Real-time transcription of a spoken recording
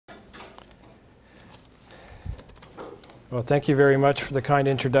Well, thank you very much for the kind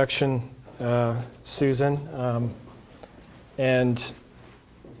introduction, Susan, and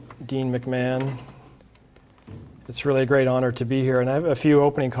Dean McMahon. It's really a great honor to be here, and I have a few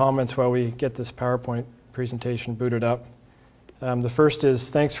opening comments while we get this PowerPoint presentation booted up. The first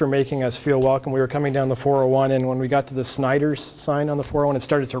is thanks for making us feel welcome. We were coming down the 401, and when we got to the Snyder's sign on the 401, it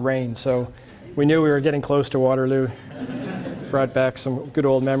started to rain, so we knew we were getting close to Waterloo. Brought back some good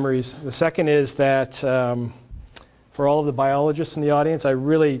old memories. The second is that for all of the biologists in the audience, I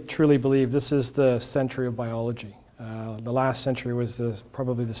really, truly believe this is the century of biology. The last century was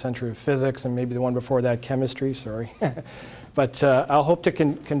probably the century of physics, and maybe the one before that, chemistry, sorry. But I'll hope to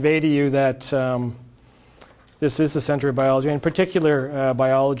convey to you that this is the century of biology, in particular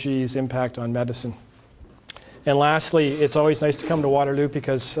biology's impact on medicine. And lastly, it's always nice to come to Waterloo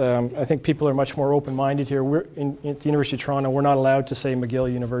because I think people are much more open-minded here. We're at the University of Toronto, we're not allowed to say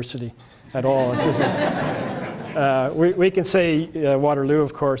McGill University at all. This isn't, we can say Waterloo,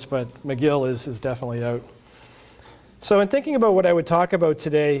 of course, but McGill is definitely out. So in thinking about what I would talk about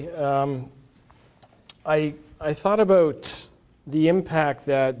today, I thought about the impact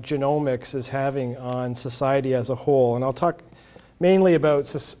that genomics is having on society as a whole. And I'll talk mainly about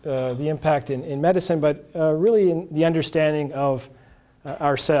the impact in medicine, but really in the understanding of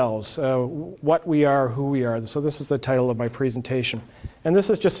ourselves, what we are, who we are. So this is the title of my presentation. And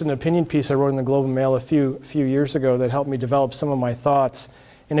this is just an opinion piece I wrote in the Globe and Mail a few years ago that helped me develop some of my thoughts.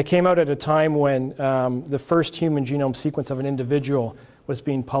 And it came out at a time when the first human genome sequence of an individual was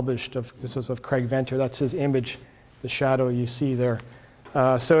being published. This is of Craig Venter. That's his image, the shadow you see there.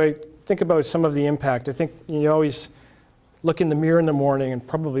 So I think about some of the impact. I think you always look in the mirror in the morning, and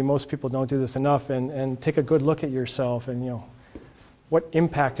probably most people don't do this enough, and take a good look at yourself and, what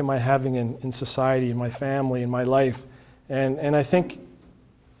impact am I having in society, in my family, in my life? And I think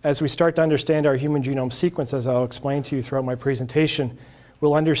as we start to understand our human genome sequence, as I'll explain to you throughout my presentation,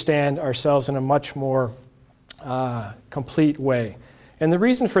 we'll understand ourselves in a much more complete way. And the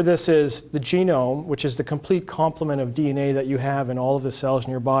reason for this is the genome, which is the complete complement of DNA that you have in all of the cells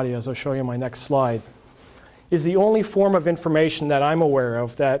in your body, as I'll show you in my next slide, is the only form of information that I'm aware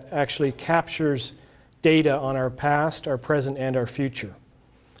of that actually captures data on our past, our present, and our future.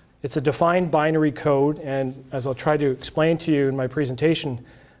 It's a defined binary code, and as I'll try to explain to you in my presentation,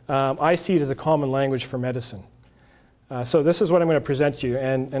 I see it as a common language for medicine. So this is what I'm going to present to you,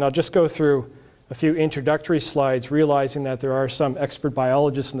 and I'll just go through a few introductory slides, realizing that there are some expert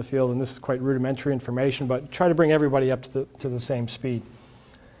biologists in the field, and this is quite rudimentary information, but try to bring everybody up to the same speed.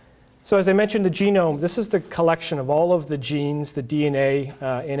 So as I mentioned, the genome, this is the collection of all of the genes, the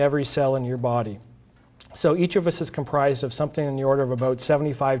DNA, in every cell in your body. So each of us is comprised of something in the order of about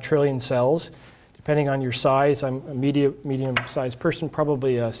 75 trillion cells. Depending on your size, I'm a medium-sized person,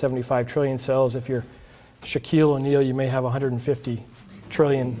 probably 75 trillion cells. If you're Shaquille O'Neal, you may have 150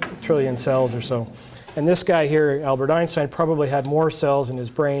 trillion cells or so. And this guy here, Albert Einstein, probably had more cells in his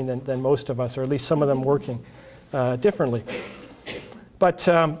brain than most of us, or at least some of them working differently. But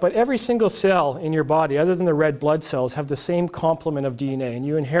every single cell in your body, other than the red blood cells, have the same complement of DNA. And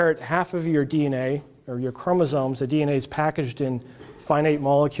you inherit half of your DNA, or your chromosomes. The DNA is packaged in finite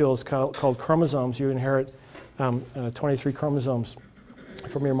molecules called chromosomes. You inherit 23 chromosomes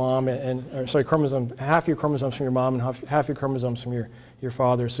from your mom, half your chromosomes from your mom and half your chromosomes from your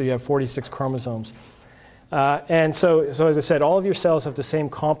father. So you have 46 chromosomes. And so as I said, all of your cells have the same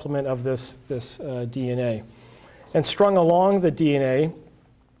complement of this DNA. And strung along the DNA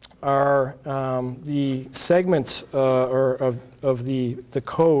are the segments of the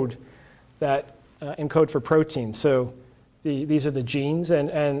code that encode for proteins. So these are the genes, and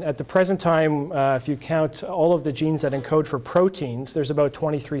at the present time, if you count all of the genes that encode for proteins, there's about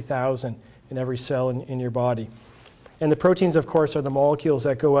 23,000 in every cell in your body. And the proteins, of course, are the molecules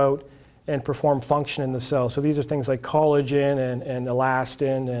that go out and perform function in the cell. So these are things like collagen and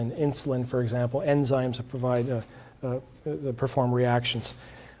elastin and insulin, for example, enzymes that provide that perform reactions.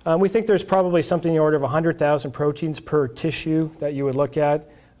 We think there's probably something in the order of 100,000 proteins per tissue that you would look at.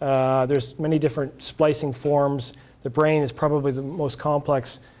 There's many different splicing forms. The brain is probably the most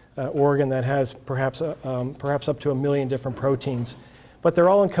complex organ that has perhaps up to 1 million different proteins. But they're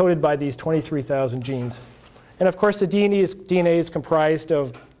all encoded by these 23,000 genes. And of course, the DNA is comprised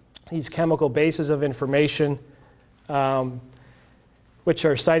of these chemical bases of information, which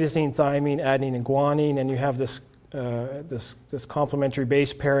are cytosine, thymine, adenine, and guanine. And you have this complementary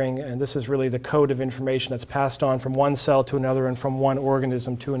base pairing, and this is really the code of information that's passed on from one cell to another and from one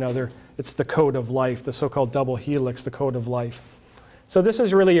organism to another. It's the code of life, the so-called double helix, the code of life. So this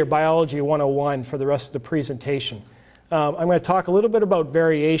is really your biology 101 for the rest of the presentation. I'm going to talk a little bit about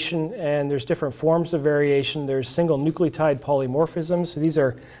variation, and there's different forms of variation. There's single nucleotide polymorphisms. So these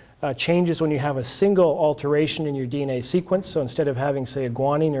are changes when you have a single alteration in your DNA sequence. So instead of having, say, a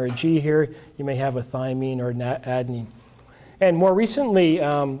guanine or a G here, you may have a thymine or an adenine. And more recently,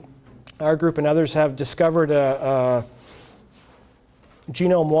 our group and others have discovered a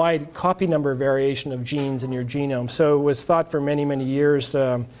genome-wide copy number variation of genes in your genome. So it was thought for many, many years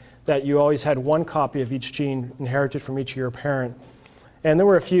that you always had one copy of each gene inherited from each of your parent. And there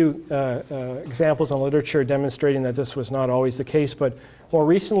were a few examples in literature demonstrating that this was not always the case, but more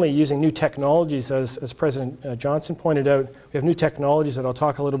recently, using new technologies, as President Johnson pointed out, we have new technologies that I'll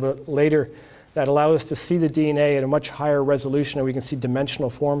talk a little bit later that allow us to see the DNA at a much higher resolution, and we can see dimensional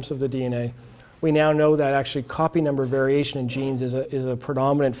forms of the DNA. We now know that actually copy number variation in genes is a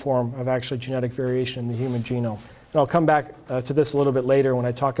predominant form of actually genetic variation in the human genome. And I'll come back to this a little bit later when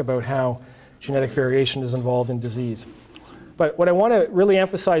I talk about how genetic variation is involved in disease. But what I want to really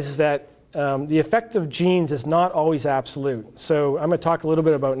emphasize is that the effect of genes is not always absolute. So I'm going to talk a little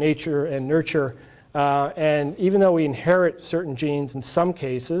bit about nature and nurture. And even though we inherit certain genes, in some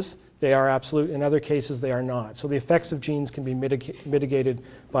cases, they are absolute. In other cases, they are not. So the effects of genes can be mitigated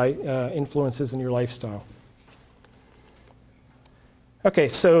by influences in your lifestyle. Okay,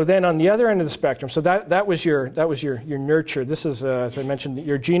 so then on the other end of the spectrum, so that was your nurture. This is, as I mentioned,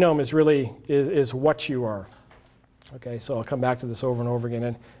 your genome is really is what you are. Okay, so I'll come back to this over and over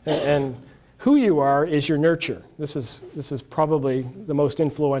again. And who you are is your nurture. This is probably the most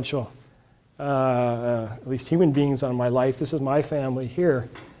influential, at least human beings on my life. This is my family here.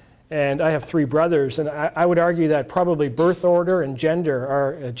 And I have 3 brothers, and I would argue that probably birth order and gender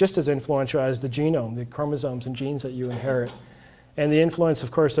are just as influential as the genome, the chromosomes and genes that you inherit. And the influence,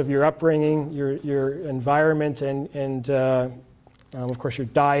 of course, of your upbringing, your environment, and of course, your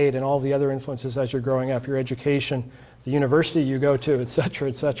diet and all the other influences as you're growing up, your education, the university you go to, et cetera,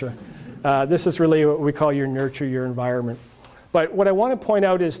 et cetera. This is really what we call your nurture, your environment. But what I want to point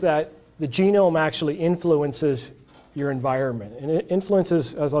out is that the genome actually influences your environment. And it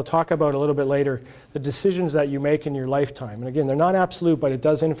influences, as I'll talk about a little bit later, the decisions that you make in your lifetime. And again, they're not absolute, but it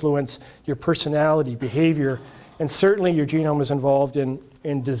does influence your personality, behavior, and certainly your genome is involved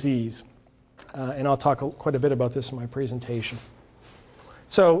in disease. And I'll talk quite a bit about this in my presentation.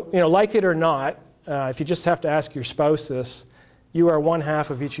 So, like it or not, if you just have to ask your spouse this, you are one half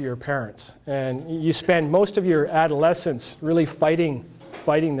of each of your parents. And you spend most of your adolescence really fighting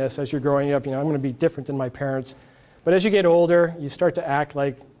this as you're growing up. I'm going to be different than my parents. But as you get older, you start to act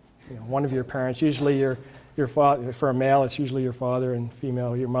like one of your parents. Usually your father, for a male, it's usually your father, and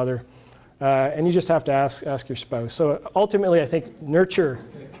female, your mother. And you just have to ask your spouse. So ultimately, I think nurture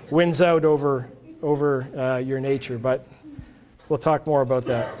wins out over your nature. But we'll talk more about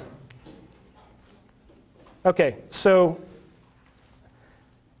that. Okay, so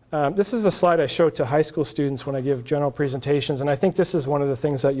this is a slide I show to high school students when I give general presentations, and I think this is one of the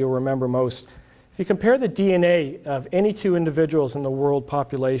things that you'll remember most. If you compare the DNA of any 2 individuals in the world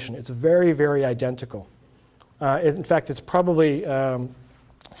population, it's very, very identical. In fact, it's probably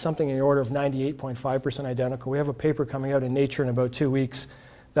something in the order of 98.5% identical. We have a paper coming out in Nature in about 2 weeks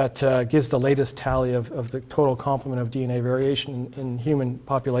that gives the latest tally of the total complement of DNA variation in human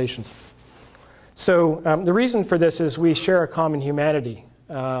populations. So the reason for this is we share a common humanity.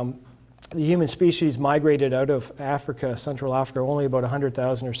 The human species migrated out of Africa, Central Africa, only about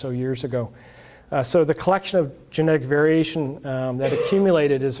 100,000 or so years ago. So the collection of genetic variation that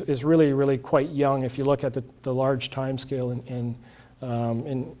accumulated is really, really quite young if you look at the large time scale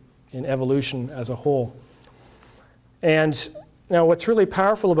in evolution as a whole. And now what's really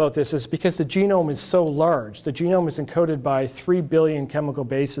powerful about this is because the genome is so large, the genome is encoded by 3 billion chemical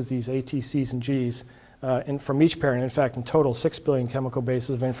bases, these A, T, Cs, and Gs, and from each parent. In fact, in total, 6 billion chemical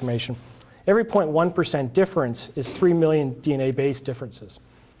bases of information. Every 0.1% difference is 3 million DNA base differences.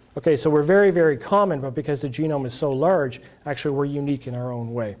 Okay, so we're very, very common, but because the genome is so large, actually we're unique in our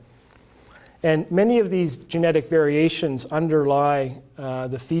own way. And many of these genetic variations underlie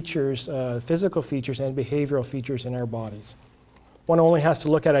the features, physical features and behavioral features in our bodies. One only has to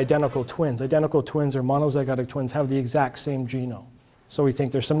look at identical twins. Identical twins or monozygotic twins have the exact same genome. So we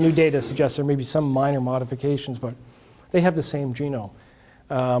think there's some new data suggests there may be some minor modifications, but they have the same genome.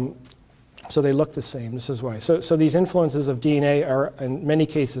 So they look the same. This is why. So these influences of DNA are, in many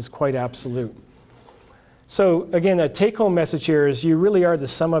cases, quite absolute. So again, the take-home message here is you really are the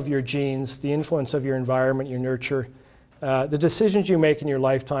sum of your genes, the influence of your environment, your nurture, the decisions you make in your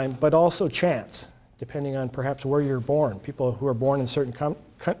lifetime, but also chance, depending on perhaps where you're born. People who are born in certain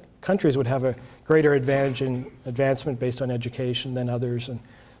countries would have a greater advantage in advancement based on education than others and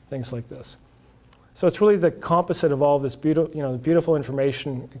things like this. So it's really the composite of all this beautiful, the beautiful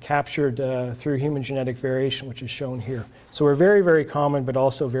information captured through human genetic variation, which is shown here. So we're very, very common, but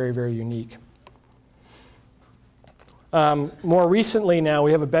also very, very unique. More recently now,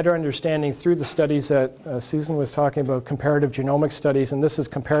 we have a better understanding through the studies that Susan was talking about, comparative genomic studies, and this is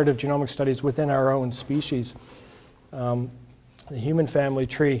comparative genomic studies within our own species, the human family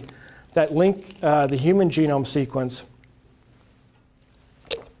tree, that link the human genome sequence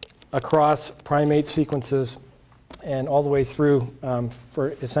across primate sequences and all the way through for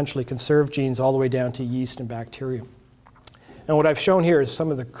essentially conserved genes all the way down to yeast and bacteria. And what I've shown here is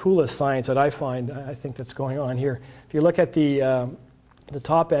some of the coolest science that I think that's going on here. If you look at the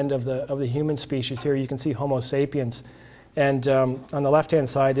top end of the human species here, you can see Homo sapiens, and on the left-hand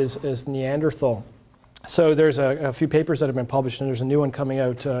side is Neanderthal. So there's a few papers that have been published, and there's a new one coming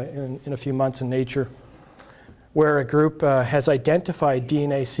out in a few months in Nature, where a group has identified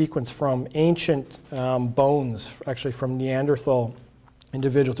DNA sequence from ancient bones, actually from Neanderthal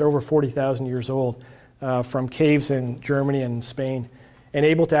individuals. They're over 40,000 years old, from caves in Germany and Spain, and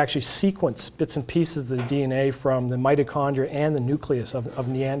able to actually sequence bits and pieces of the DNA from the mitochondria and the nucleus of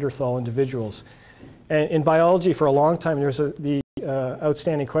Neanderthal individuals. And in biology, for a long time, there's the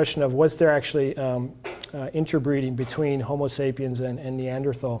outstanding question of, was there actually interbreeding between Homo sapiens and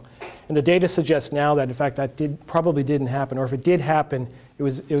Neanderthal? And the data suggests now that, in fact, that probably didn't happen, or if it did happen, it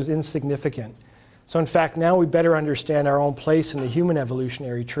was insignificant. So in fact, now we better understand our own place in the human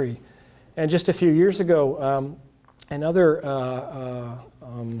evolutionary tree. And just a few years ago, another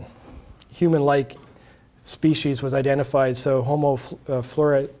human-like species was identified, so Homo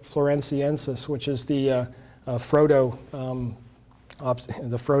floresiensis, which is the Frodo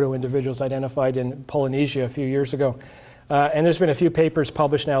individuals identified in Polynesia a few years ago. And there's been a few papers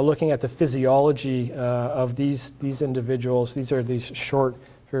published now looking at the physiology of these individuals. These are these short,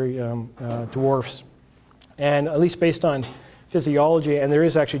 very dwarfs. And at least based on physiology, and there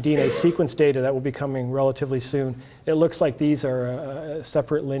is actually DNA sequence data that will be coming relatively soon, it looks like these are a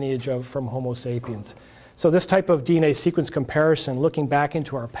separate lineage from Homo sapiens. So this type of DNA sequence comparison, looking back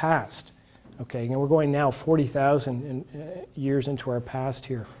into our past, okay, and we're going now 40,000 years into our past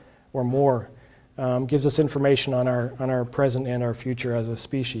here, or more, gives us information on our present and our future as a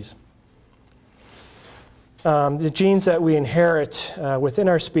species. The genes that we inherit within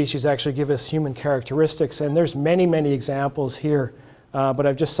our species actually give us human characteristics, and there's many, many examples here, but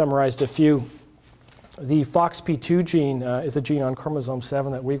I've just summarized a few. The FOXP2 gene is a gene on chromosome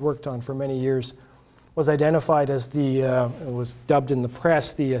 7 that we worked on for many years, was identified as it was dubbed in the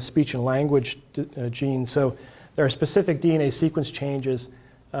press the speech and language gene. So there are specific DNA sequence changes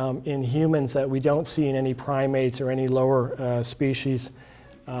in humans that we don't see in any primates or any lower species,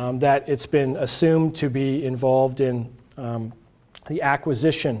 that it's been assumed to be involved in the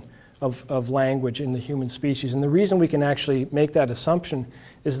acquisition of language in the human species. And the reason we can actually make that assumption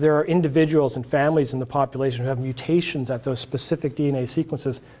is there are individuals and families in the population who have mutations at those specific DNA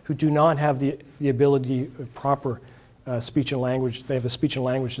sequences who do not have the ability of proper speech and language. They have a speech and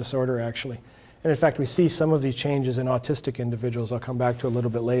language disorder, actually. And in fact, we see some of these changes in autistic individuals. I'll come back to a little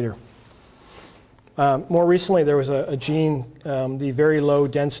bit later. More recently, there was a gene, the very low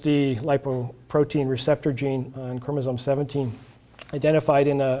density lipoprotein receptor gene on chromosome 17, identified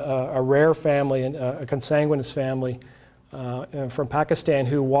in a rare family, a consanguineous family from Pakistan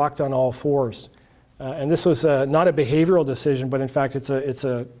who walked on all fours. And this was not a behavioral decision, but in fact,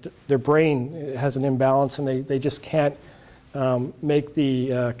 their brain has an imbalance, and they just can't make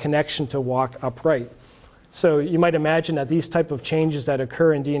the connection to walk upright. So you might imagine that these type of changes that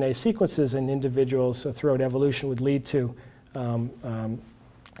occur in DNA sequences in individuals throughout evolution would lead to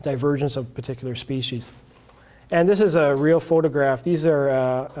divergence of particular species. And this is a real photograph. These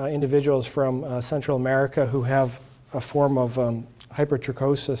are individuals from Central America who have a form of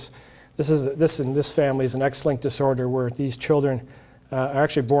hypertrichosis. This family is an X-linked disorder where these children are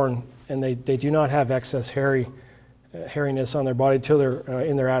actually born and they do not have excess hairiness on their body until they're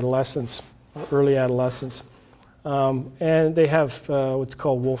in their adolescence, early adolescence. And they have what's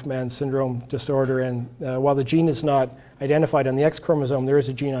called Wolfman syndrome disorder. And while the gene is not identified on the X chromosome, there is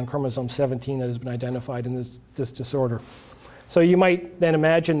a gene on chromosome 17 that has been identified in this disorder. So you might then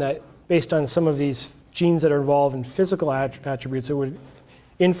imagine that based on some of these genes that are involved in physical attributes, it would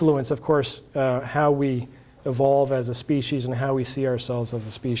influence, of course, how we evolve as a species and how we see ourselves as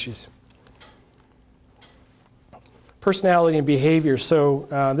a species. Personality and behavior. So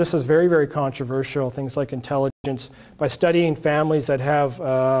this is very, very controversial, things like intelligence. By studying families that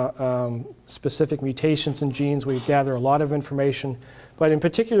have specific mutations in genes, we gather a lot of information. But in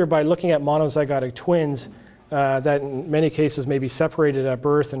particular, by looking at monozygotic twins, that in many cases may be separated at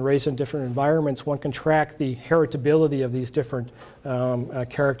birth and raised in different environments, one can track the heritability of these different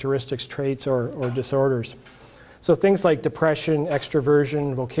characteristics, traits, or disorders. So things like depression,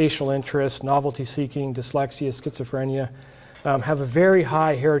 extroversion, vocational interest, novelty seeking, dyslexia, schizophrenia have a very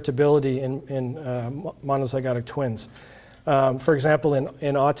high heritability in monozygotic twins. For example,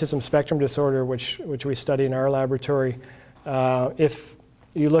 in autism spectrum disorder, which we study in our laboratory, if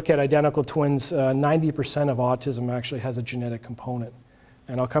you look at identical twins, 90% of autism actually has a genetic component.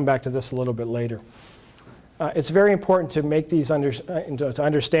 And I'll come back to this a little bit later. It's very important to make these to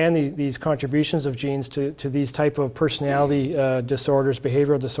understand these contributions of genes to these type of personality disorders,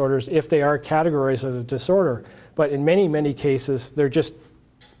 behavioral disorders, if they are categories of a disorder. But in many, many cases, they're just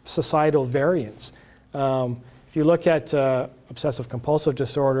societal variants. If you look at obsessive compulsive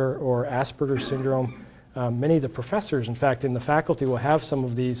disorder or Asperger's syndrome, many of the professors, in fact, in the faculty will have some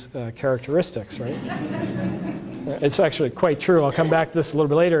of these characteristics, right? It's actually quite true. I'll come back to this a little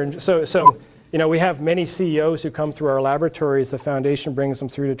bit later. And so you know, we have many CEOs who come through our laboratories. The foundation brings them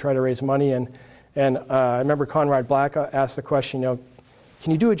through to try to raise money. And I remember Conrad Black asked the question, you know,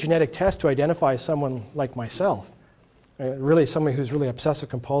 can you do a genetic test to identify someone like myself? Really somebody who's really obsessive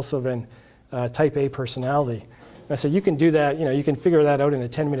compulsive and type A personality. And I said, you can do that, you know, you can figure that out in a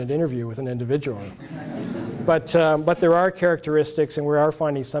 10-minute interview with an individual. But there are characteristics, and we are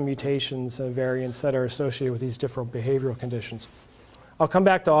finding some mutations, variants that are associated with these different behavioral conditions. I'll come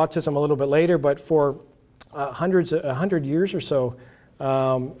back to autism a little bit later, but for 100 years or so,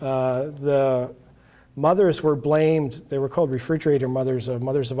 the mothers were blamed. They were called refrigerator mothers,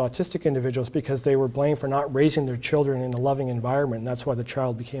 mothers of autistic individuals, because they were blamed for not raising their children in a loving environment, and that's why the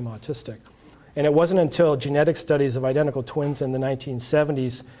child became autistic. And it wasn't until genetic studies of identical twins in the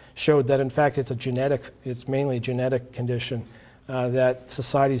 1970s showed that, in fact, it's mainly a genetic condition, that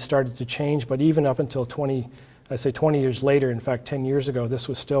society started to change. But even up until 20 years later, in fact, 10 years ago, this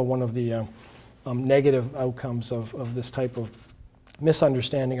was still one of the negative outcomes of this type of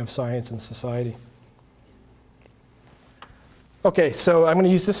misunderstanding of science and society. Okay, so I'm going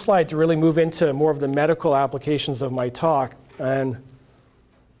to use this slide to really move into more of the medical applications of my talk, and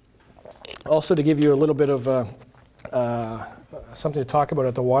also to give you a little bit of something to talk about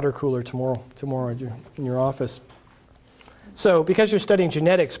at the water cooler tomorrow in your office. So because you're studying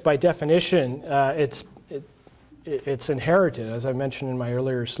genetics, by definition, it's inherited, as I mentioned in my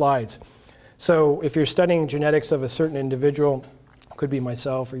earlier slides. So if you're studying genetics of a certain individual, could be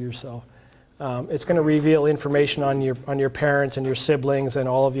myself or yourself, it's going to reveal information on your parents and your siblings and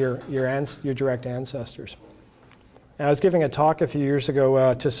all of your direct ancestors. I was giving a talk a few years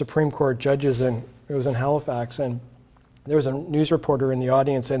ago to Supreme Court judges, and it was in Halifax, and there was a news reporter in the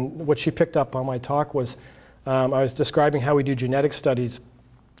audience, and what she picked up on my talk was I was describing how we do genetic studies,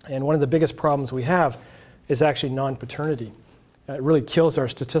 and one of the biggest problems we have is actually non-paternity. It really kills our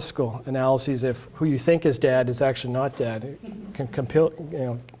statistical analyses if who you think is dad is actually not dad. It can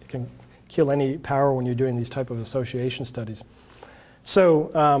kill any power when you're doing these type of association studies.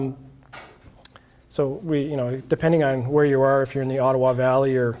 So we, depending on where you are, if you're in the Ottawa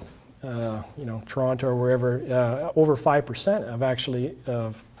Valley or Toronto or wherever, over 5%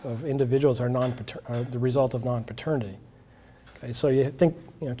 of individuals are the result of non-paternity. Okay, so you think,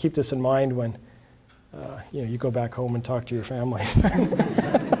 keep this in mind when you go back home and talk to your family.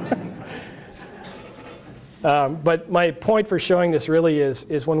 But my point for showing this really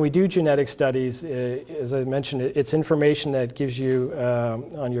is when we do genetic studies, as I mentioned, it's information that gives you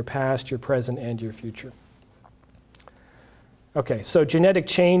on your past, your present, and your future. Okay, so genetic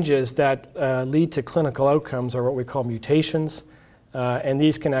changes that lead to clinical outcomes are what we call mutations, and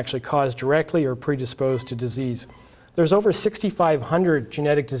these can actually cause directly or predispose to disease. There's over 6,500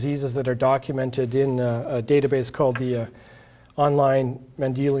 genetic diseases that are documented in a database called the Online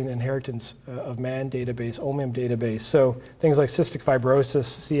Mendelian Inheritance of Man database, OMIM database. So things like cystic fibrosis,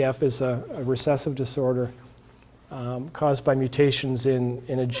 CF is a recessive disorder caused by mutations in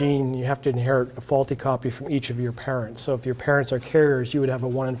a gene. You have to inherit a faulty copy from each of your parents. So if your parents are carriers, you would have a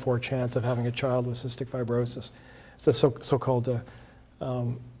 1 in 4 chance of having a child with cystic fibrosis. It's a so-called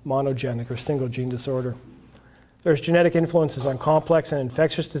monogenic or single gene disorder. There's genetic influences on complex and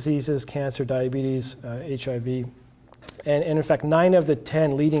infectious diseases, cancer, diabetes, HIV. And in fact, 9 of the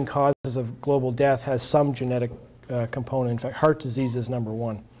 10 leading causes of global death has some genetic component. In fact, heart disease is number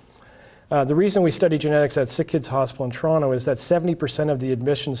 1. The reason we study genetics at Sick Kids Hospital in Toronto is that 70% of the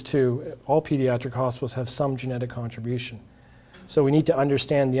admissions to all pediatric hospitals have some genetic contribution. So we need to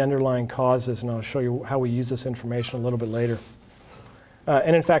understand the underlying causes, and I'll show you how we use this information a little bit later.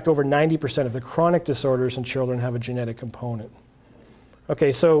 And in fact, over 90% of the chronic disorders in children have a genetic component.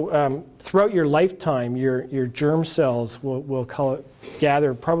 Okay, so throughout your lifetime, your germ cells will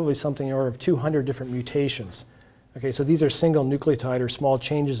gather probably something in the order of 200 different mutations. Okay, so these are single nucleotide or small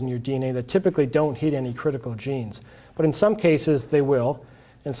changes in your DNA that typically don't hit any critical genes. But in some cases, they will.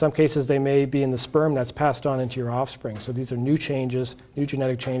 In some cases, they may be in the sperm that's passed on into your offspring. So these are new changes, new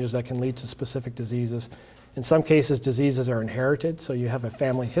genetic changes that can lead to specific diseases. In some cases, diseases are inherited. So you have a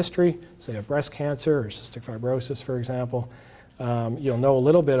family history, say of breast cancer or cystic fibrosis, for example. You'll know a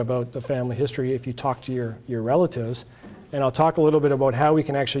little bit about the family history if you talk to your relatives. And I'll talk a little bit about how we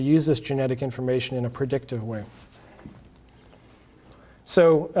can actually use this genetic information in a predictive way.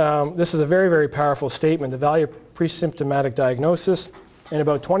 So this is a very, very powerful statement. The value of pre-symptomatic diagnosis. In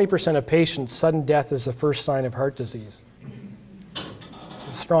about 20% of patients, sudden death is the first sign of heart disease. It's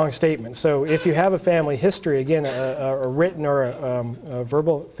a strong statement. So if you have a family history, again, a written or a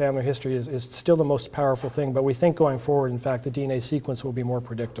verbal family history is still the most powerful thing. But we think going forward, in fact, the DNA sequence will be more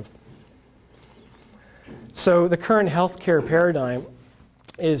predictive. So the current healthcare paradigm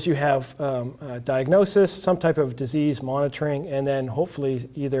is you have a diagnosis, some type of disease monitoring, and then hopefully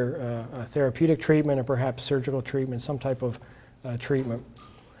either a therapeutic treatment or perhaps surgical treatment, some type of treatment.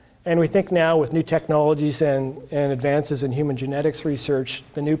 And we think now with new technologies and advances in human genetics research,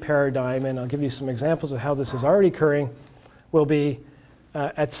 the new paradigm, and I'll give you some examples of how this is already occurring, will be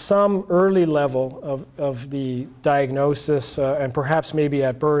at some early level of the diagnosis, and perhaps maybe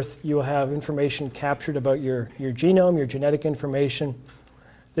at birth, you will have information captured about your genome, your genetic information.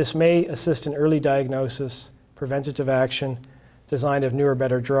 This may assist in early diagnosis, preventative action, design of newer,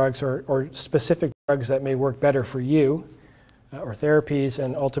 better drugs, or specific drugs that may work better for you, or therapies,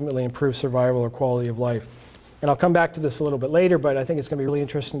 and ultimately improve survival or quality of life. And I'll come back to this a little bit later, but I think it's going to be really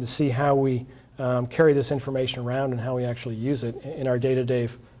interesting to see how we carry this information around and how we actually use it in our day-to-day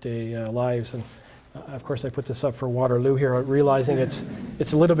lives. And of course, I put this up for Waterloo here, realizing it's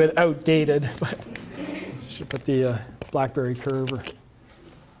a little bit outdated, but I should put the BlackBerry curve.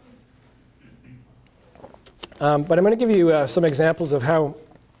 But I'm going to give you some examples of how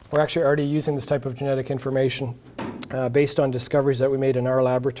we're actually already using this type of genetic information based on discoveries that we made in our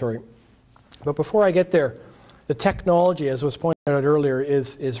laboratory. But before I get there, the technology, as was pointed out earlier,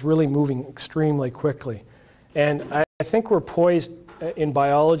 is really moving extremely quickly. And I think we're poised in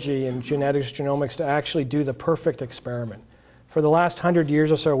biology and genetics, genomics, to actually do the perfect experiment. For the last 100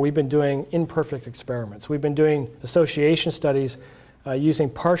 years or so, we've been doing imperfect experiments. We've been doing association studies using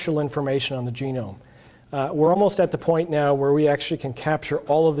partial information on the genome. We're almost at the point now where we actually can capture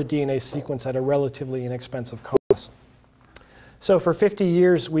all of the DNA sequence at a relatively inexpensive cost. So for 50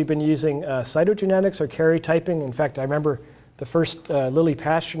 years, we've been using cytogenetics or karyotyping. In fact, I remember the first Lily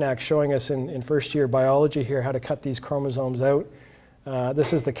Pasternak showing us in first year biology here how to cut these chromosomes out.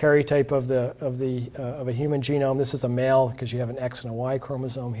 This is the karyotype of a human genome. This is a male because you have an X and a Y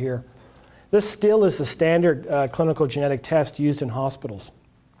chromosome here. This still is the standard clinical genetic test used in hospitals.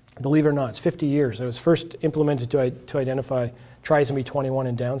 Believe it or not, it's 50 years. It was first implemented to identify trisomy 21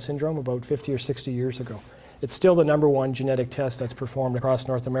 and Down syndrome about 50 or 60 years ago. It's still the #1 genetic test that's performed across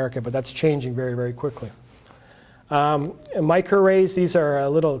North America, but that's changing very, very quickly. Microarrays, these are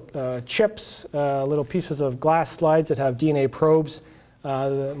little chips, little pieces of glass slides that have DNA probes.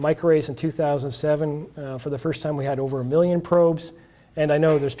 The microarrays in 2007, for the first time we had over 1 million probes. And I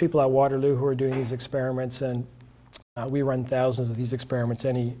know there's people at Waterloo who are doing these experiments, and we run thousands of these experiments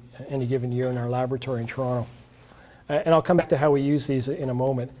any given year in our laboratory in Toronto. And I'll come back to how we use these in a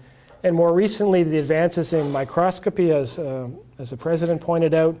moment. And more recently, the advances in microscopy, as the president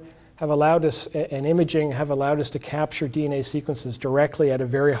pointed out, have allowed us, and imaging have allowed us to capture DNA sequences directly at a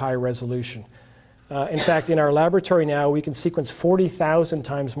very high resolution. In fact, in our laboratory now, we can sequence 40,000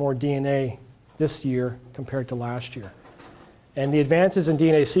 times more DNA this year compared to last year. And the advances in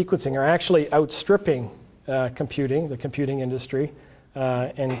DNA sequencing are actually outstripping the computing industry,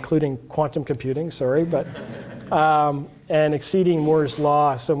 including quantum computing, and exceeding Moore's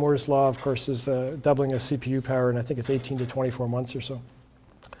law. So Moore's law, of course, is doubling of CPU power, and I think it's 18 to 24 months or so.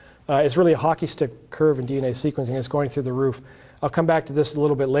 It's really a hockey stick curve in DNA sequencing. It's going through the roof. I'll come back to this a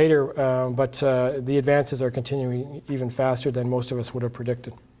little bit later, but the advances are continuing even faster than most of us would have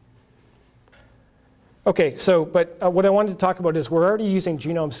predicted. Okay, so, but what I wanted to talk about is we're already using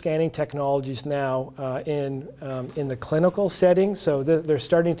genome scanning technologies now in the clinical setting. So they're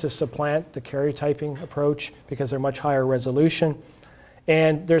starting to supplant the karyotyping approach because they're much higher resolution.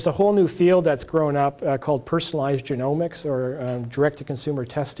 And there's a whole new field that's grown up called personalized genomics, or direct-to-consumer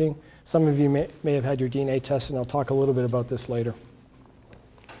testing. Some of you may have had your DNA tested, and I'll talk a little bit about this later.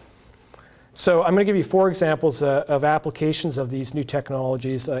 So I'm going to give you 4 examples of applications of these new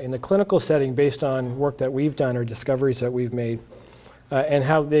technologies in the clinical setting based on work that we've done or discoveries that we've made. and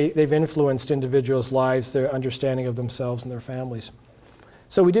how they've influenced individuals' lives, their understanding of themselves and their families.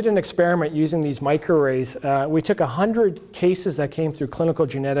 So we did an experiment using these microarrays. We took 100 cases that came through clinical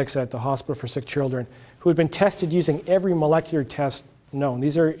genetics at the Hospital for Sick Children who had been tested using every molecular test known.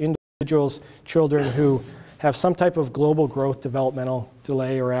 These are individuals, children who have some type of global growth developmental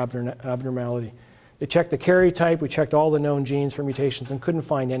delay or abnormality. They checked the karyotype, we checked all the known genes for mutations and couldn't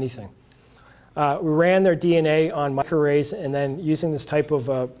find anything. We ran their DNA on microarrays, and then using this type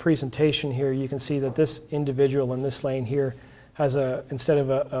of presentation here, you can see that this individual in this lane here has instead of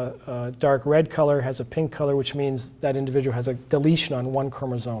a dark red color, has a pink color, which means that individual has a deletion on one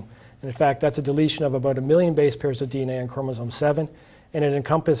chromosome. And in fact, that's a deletion of about 1 million base pairs of DNA on chromosome 7, and it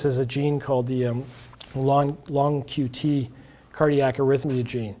encompasses a gene called the long QT cardiac arrhythmia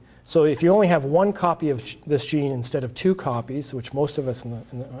gene. So if you only have one copy of this gene instead of 2 copies, which most of us,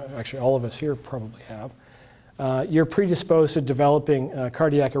 actually all of us here probably have, you're predisposed to developing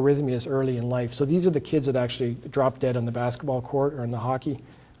cardiac arrhythmias early in life. So these are the kids that actually drop dead on the basketball court or on the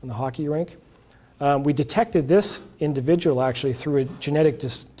hockey rink. We detected this individual actually through a genetic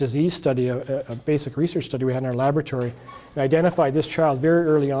disease study, a basic research study we had in our laboratory, and identified this child very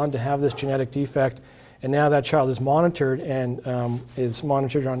early on to have this genetic defect. And now that child is monitored and is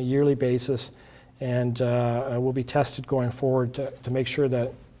monitored on a yearly basis, and will be tested going forward to make sure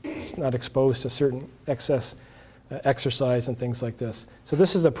that it's not exposed to certain excess exercise and things like this. So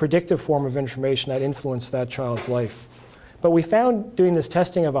this is a predictive form of information that influenced that child's life. But we found doing this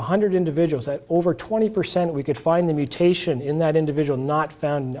testing of 100 individuals that over 20% we could find the mutation in that individual not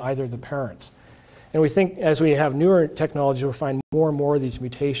found in either of the parents. And we think as we have newer technology, we'll find more and more of these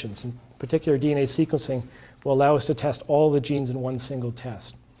mutations. In particular, DNA sequencing will allow us to test all the genes in one single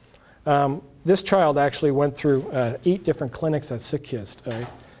test. This child actually went through 8 different clinics at SickKids.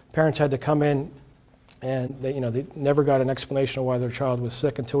 Parents had to come in, and they never got an explanation of why their child was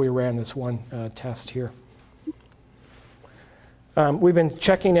sick until we ran this one test here. We've been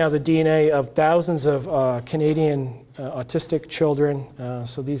checking now the DNA of thousands of Canadian autistic children.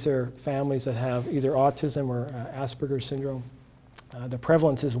 So these are families that have either autism or Asperger's syndrome. The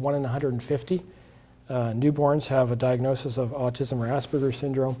prevalence is 1 in 150. Newborns have a diagnosis of autism or Asperger's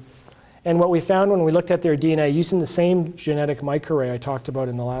syndrome. And what we found when we looked at their DNA using the same genetic microarray I talked about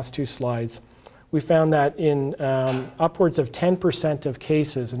in the last 2 slides, we found that in upwards of 10% of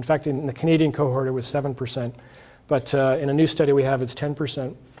cases, in fact in the Canadian cohort it was 7%, but in a new study we have it's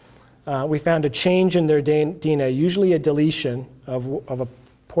 10%, we found a change in their DNA, usually a deletion of a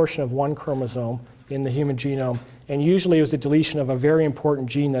portion of one chromosome in the human genome, and usually it was a deletion of a very important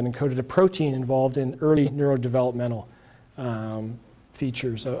gene that encoded a protein involved in early neurodevelopmental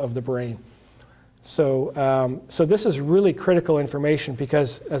features of the brain. So, so this is really critical information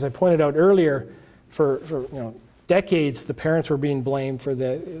because, as I pointed out earlier, for decades the parents were being blamed for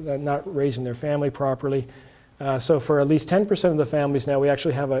not raising their family properly. So for at least 10% of the families now, we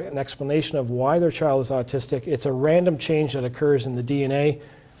actually have an explanation of why their child is autistic. It's a random change that occurs in the DNA.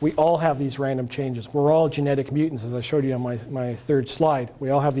 We all have these random changes. We're all genetic mutants, as I showed you on my 3rd slide.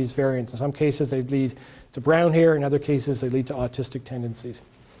 We all have these variants. In some cases, they lead to brown hair. In other cases, they lead to autistic tendencies.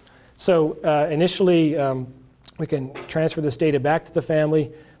 So initially, we can transfer this data back to the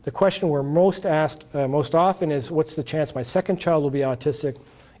family. The question we're most asked most often is, what's the chance my second child will be autistic?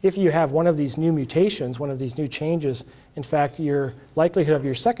 If you have one of these new mutations, one of these new changes, in fact, your likelihood of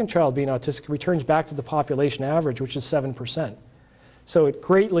your second child being autistic returns back to the population average, which is 7%. So it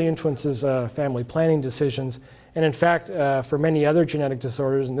greatly influences family planning decisions. And in fact, for many other genetic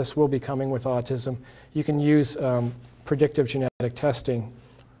disorders, and this will be coming with autism, you can use predictive genetic testing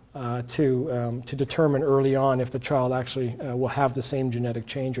to determine early on if the child actually will have the same genetic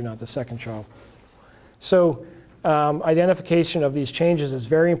change or not, the second child. So identification of these changes is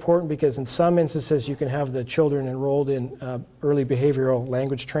very important because in some instances you can have the children enrolled in early behavioral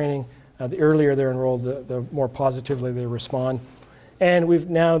language training. The earlier they're enrolled, the more positively they respond. And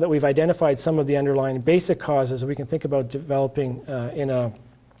now that we've identified some of the underlying basic causes, we can think about developing in a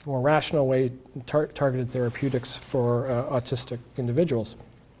more rational way targeted therapeutics for autistic individuals.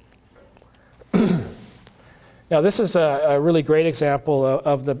 Now this is a really great example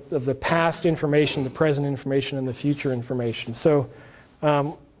of the past information, the present information, and the future information. So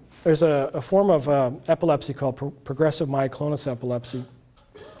there's a form of epilepsy called progressive myoclonus epilepsy.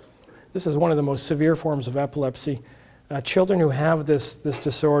 This is one of the most severe forms of epilepsy. Children who have this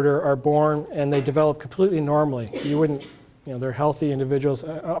disorder are born and they develop completely normally. You wouldn't, they're healthy individuals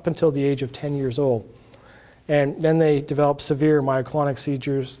up until the age of 10 years old. And then they develop severe myoclonic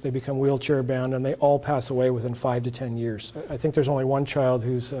seizures, they become wheelchair bound, and they all pass away within 5 to 10 years. I think there's only one child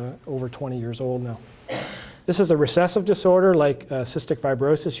who's over 20 years old now. This is a recessive disorder like cystic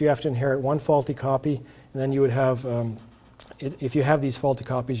fibrosis. You have to inherit one faulty copy, and then you would have, if you have these faulty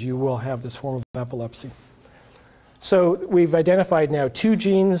copies, you will have this form of epilepsy. So we've identified now 2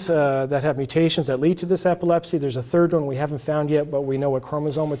 genes that have mutations that lead to this epilepsy. There's a third one we haven't found yet, but we know what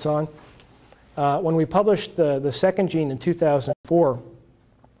chromosome it's on. When we published the second gene in 2004,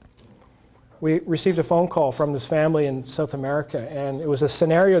 we received a phone call from this family in South America, and it was a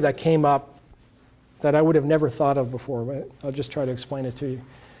scenario that came up that I would have never thought of before, but I'll just try to explain it to you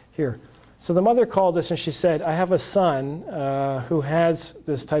here. So the mother called us and she said, I have a son who has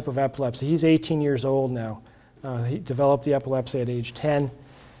this type of epilepsy. He's 18 years old now. He developed the epilepsy at age 10.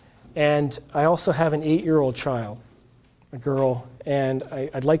 And I also have an 8-year-old child, a girl, and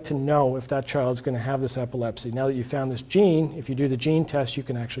I'd like to know if that child is going to have this epilepsy. Now that you found this gene, if you do the gene test, you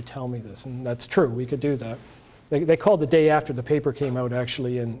can actually tell me this. And that's true, we could do that. They called the day after the paper came out,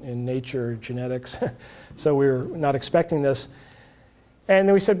 actually, in Nature Genetics. So we were not expecting this. And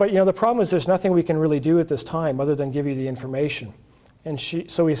then we said, but the problem is there's nothing we can really do at this time other than give you the information. And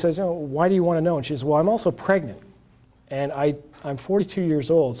so we said, why do you want to know? And she says, well, I'm also pregnant. And I'm 42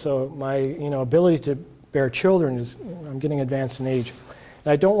 years old, so my ability to bear children I'm getting advanced in age.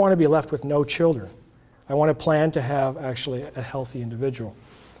 And I don't want to be left with no children. I want to plan to have actually a healthy individual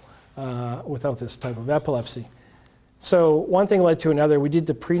without this type of epilepsy. So one thing led to another. We did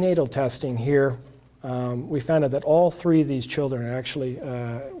the prenatal testing here. We found out that all 3 of these children actually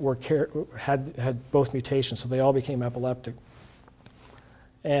had both mutations, so they all became epileptic.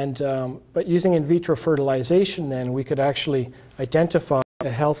 And but using in vitro fertilization, then we could actually identify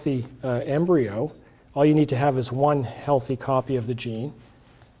a healthy embryo. All you need to have is one healthy copy of the gene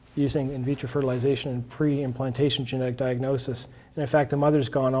using in vitro fertilization and pre-implantation genetic diagnosis. And in fact, the mother's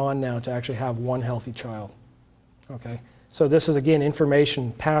gone on now to actually have one healthy child. Okay, so this is again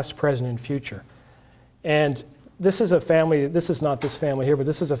information past, present, and future. And this is a family. This is not this family here, but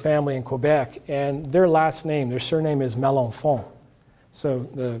this is a family in Quebec, and their last name, their surname is Malenfant. So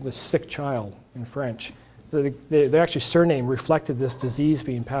the sick child in French. So their actually surname reflected this disease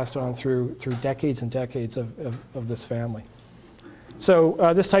being passed on through decades and decades of this family. So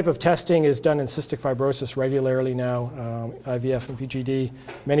this type of testing is done in cystic fibrosis regularly now, IVF and PGD,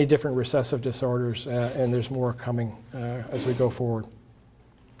 many different recessive disorders, and there's more coming as we go forward.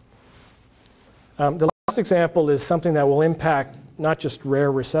 The last example is something that will impact not just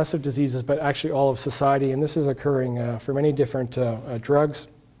rare recessive diseases, but actually all of society, and this is occurring for many different drugs,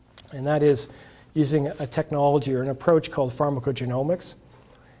 and that is using a technology or an approach called pharmacogenomics.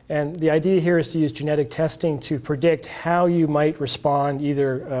 And the idea here is to use genetic testing to predict how you might respond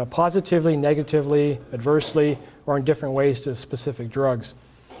either positively, negatively, adversely, or in different ways to specific drugs.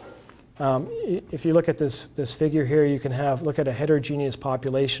 If you look at this figure here, you can look at a heterogeneous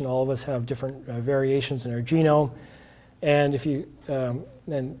population. All of us have different variations in our genome. And if you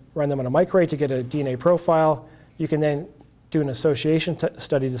then run them on a microarray to get a DNA profile, you can then do an association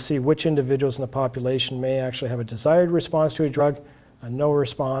study to see which individuals in the population may actually have a desired response to a drug, a no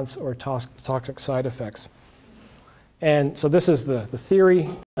response, or toxic side effects. And so this is the theory,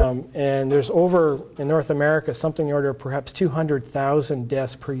 and there's in North America, something in the order of perhaps 200,000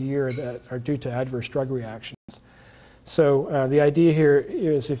 deaths per year that are due to adverse drug reactions. So the idea here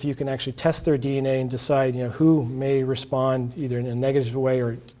is if you can actually test their DNA and decide who may respond either in a negative way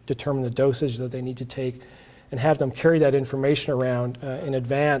or determine the dosage that they need to take, and have them carry that information around in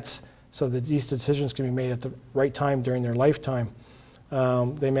advance so that these decisions can be made at the right time during their lifetime,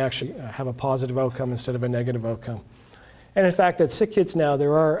 they may actually have a positive outcome instead of a negative outcome. And in fact, at sick kids now,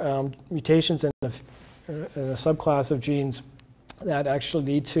 there are mutations in a subclass of genes that actually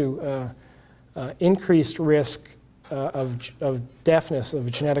lead to increased risk of deafness, of a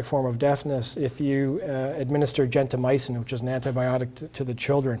genetic form of deafness, if you administer gentamicin, which is an antibiotic to the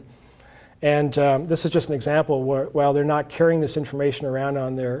children. And this is just an example where, while they're not carrying this information around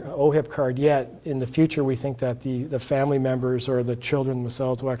on their OHIP card yet, in the future we think that the family members or the children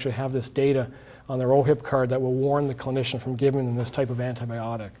themselves will actually have this data on their OHIP card that will warn the clinician from giving them this type of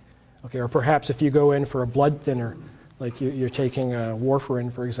antibiotic. Okay, or perhaps if you go in for a blood thinner, like you're taking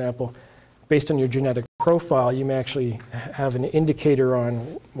warfarin, for example, based on your genetic profile, you may actually have an indicator on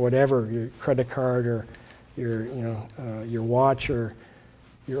whatever, your credit card or your watch or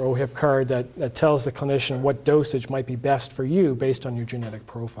your OHIP card that tells the clinician what dosage might be best for you based on your genetic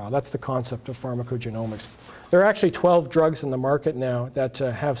profile. That's the concept of pharmacogenomics. There are actually 12 drugs in the market now that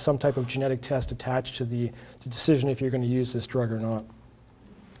have some type of genetic test attached to the decision if you're going to use this drug or not.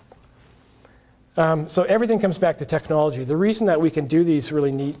 So everything comes back to technology. The reason that we can do these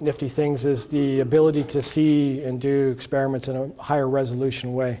really neat, nifty things is the ability to see and do experiments in a higher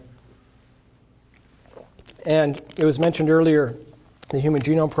resolution way. And it was mentioned earlier, the Human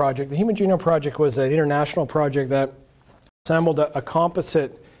Genome Project. The Human Genome Project was an international project that assembled a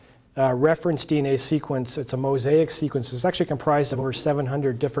composite reference DNA sequence. It's a mosaic sequence. It's actually comprised of over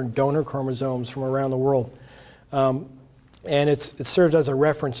 700 different donor chromosomes from around the world. And it served as a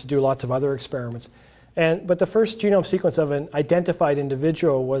reference to do lots of other experiments. But the first genome sequence of an identified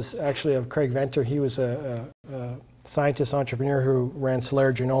individual was actually of Craig Venter. He was a scientist, entrepreneur who ran Era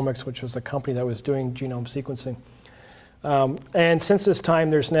of Genomics, which was a company that was doing genome sequencing. And since this time,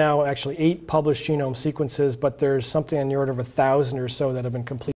 there's now actually 8 published genome sequences, but there's something in the order of 1,000 or so that have been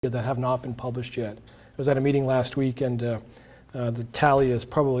completed that have not been published yet. I was at a meeting last week, and the tally is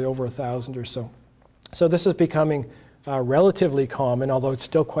probably over 1,000 or so. So this is becoming relatively common, although it's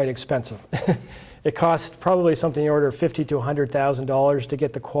still quite expensive. It costs probably something in the order of $50,000 to $100,000 to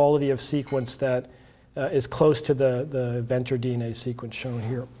get the quality of sequence that is close to the Venter DNA sequence shown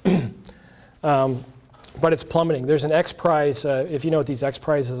here. But it's plummeting. There's an X Prize. If you know what these X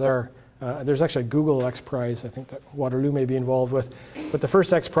Prizes are, there's actually a Google X Prize, I think that Waterloo may be involved with. But the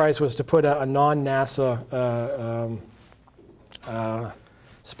first X Prize was to put a non-NASA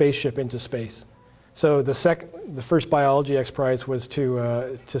spaceship into space. So the first biology X Prize was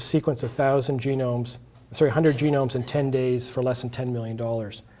to sequence 100 genomes in 10 days for less than $10 million.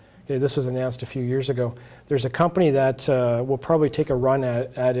 Okay, this was announced a few years ago. There's a company that will probably take a run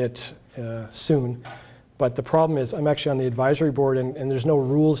at it soon. But the problem is I'm actually on the advisory board, and there's no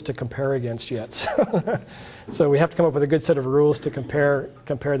rules to compare against yet. So we have to come up with a good set of rules to compare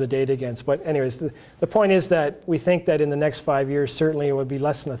the data against. But anyways, the point is that we think that in the next 5 years, certainly it would be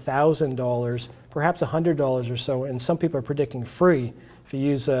less than $1,000, perhaps $100 or so. And some people are predicting free if you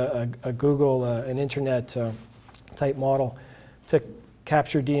use a Google, an internet type model to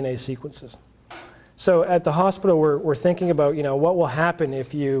capture DNA sequences. So at the hospital, we're thinking about, what will happen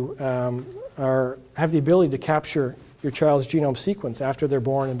if you have the ability to capture your child's genome sequence after they're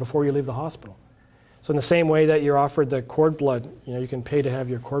born and before you leave the hospital. So in the same way that you're offered the cord blood, you can pay to have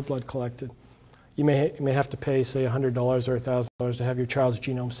your cord blood collected. You may have to pay, say, $100 or $1,000 to have your child's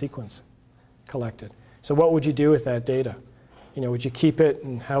genome sequence collected. So what would you do with that data? Would you keep it,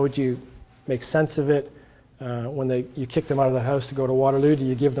 and how would you make sense of it? When you kick them out of the house to go to Waterloo, do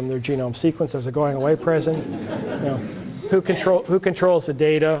you give them their genome sequence as a going-away present? Who controls the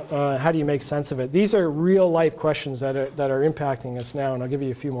data? How do you make sense of it? These are real-life questions that are impacting us now, and I'll give you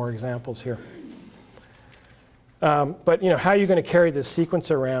a few more examples here. But how are you going to carry this sequence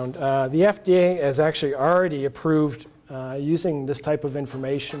around? The FDA has actually already approved using this type of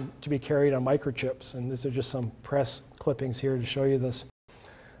information to be carried on microchips, and these are just some press clippings here to show you this.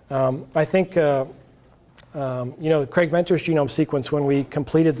 I think Craig Venter's genome sequence, when we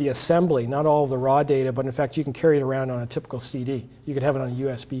completed the assembly, not all of the raw data, but in fact you can carry it around on a typical CD. You could have it on a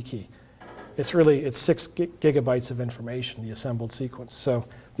USB key. It's 6 gigabytes of information, the assembled sequence. So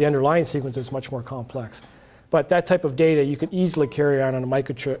the underlying sequence is much more complex. But that type of data you could easily carry around on a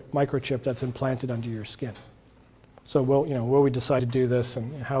microchip that's implanted under your skin. So will we decide to do this,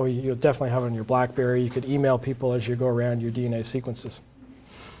 and you'll definitely have it on your BlackBerry. You could email people as you go around your DNA sequences.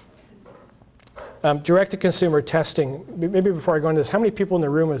 Direct-to-consumer testing. Maybe before I go into this, how many people in the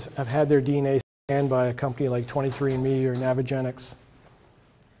room have had their DNA scanned by a company like 23andMe or Navigenics?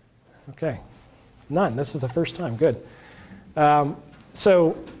 Okay, none. This is the first time. Good.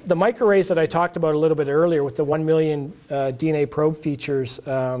 So the microarrays that I talked about a little bit earlier with the 1 million DNA probe features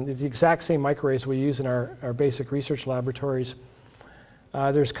is the exact same microarrays we use in our basic research laboratories.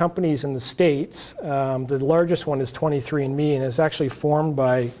 There's companies in the States. The largest one is 23andMe, and it's actually formed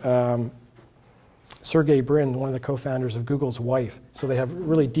by Sergey Brin, one of the co-founders of Google's wife. So they have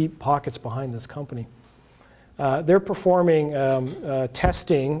really deep pockets behind this company. They're performing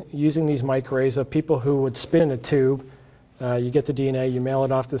testing using these microarrays of people who would spit in a tube. You get the DNA, you mail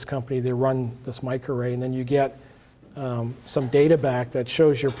it off to this company, they run this microarray, and then you get some data back that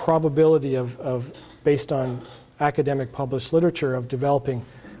shows your probability of based on academic published literature, of developing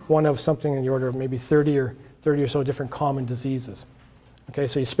one of something in the order of maybe 30 or so different common diseases. Okay,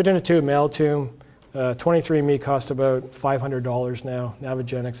 so you spit in a tube, mail it to them. 23andMe costs about $500 now.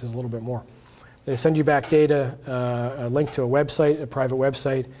 Navigenics is a little bit more. They send you back data, a link to a website, a private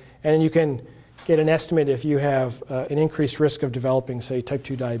website, and you can get an estimate if you have an increased risk of developing, say, type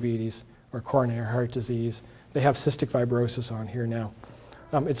 2 diabetes or coronary heart disease. They have cystic fibrosis on here now.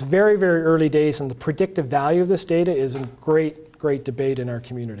 It's very, very early days, and the predictive value of this data is in great debate in our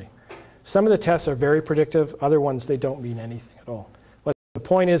community. Some of the tests are very predictive. Other ones, they don't mean anything at all. The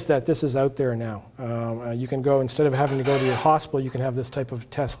point is that this is out there now. You can go, instead of having to go to your hospital, you can have this type of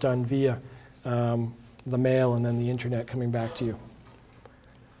test done via the mail and then the internet coming back to you.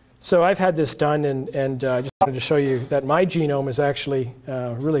 So I've had this done, and I just wanted to show you that my genome is actually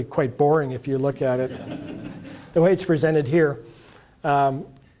really quite boring if you look at it the way it's presented here. So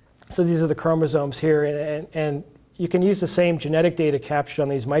these are the chromosomes here, and you can use the same genetic data captured on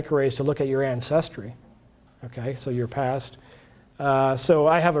these microarrays to look at your ancestry, okay, so your past. So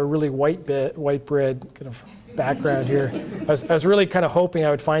I have a really white bread kind of background here. I was really kind of hoping I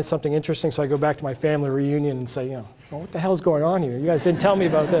would find something interesting, so I go back to my family reunion and say, well, what the hell's going on here? You guys didn't tell me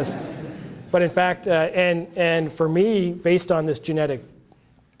about this. But in fact, and for me, based on this genetic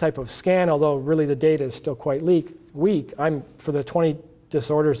type of scan, although really the data is still quite weak, for the 20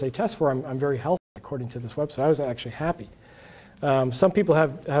 disorders they test for, I'm very healthy according to this website. I was actually happy. Some people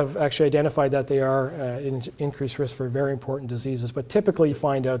have actually identified that they are in increased risk for very important diseases, but typically you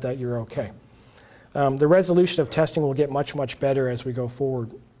find out that you're okay. The resolution of testing will get much, much better as we go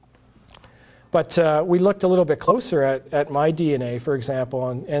forward. But we looked a little bit closer at my DNA, for example,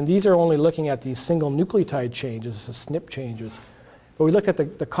 and these are only looking at these single nucleotide changes, the SNP changes. But we looked at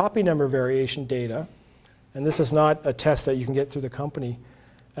the copy number variation data, and this is not a test that you can get through the company,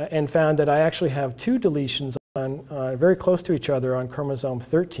 and found that I actually have 2 deletions on, very close to each other on chromosome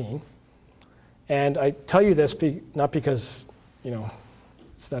 13. And I tell you this not because,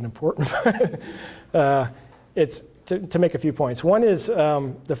 it's that important. It's to make a few points. One is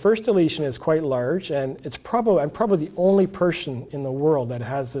the first deletion is quite large, and I'm probably the only person in the world that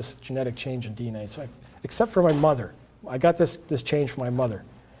has this genetic change in DNA. So except for my mother. I got this change from my mother.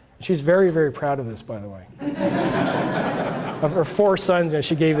 She's very, very proud of this, by the way. Of her 4 sons,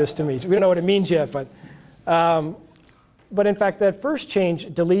 she gave this to me. So we don't know what it means yet, but in fact, that first change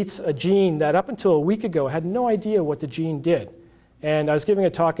deletes a gene that up until a week ago I had no idea what the gene did. And I was giving a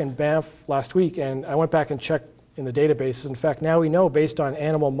talk in Banff last week, and I went back and checked in the databases. In fact, now we know, based on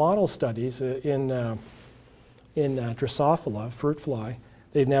animal model studies in Drosophila, fruit fly,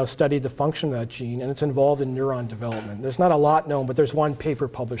 they've now studied the function of that gene, and it's involved in neuron development. There's not a lot known, but there's 1 paper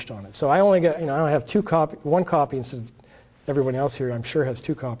published on it. So I only get, I only have 1 copy instead of everyone else here, I'm sure, has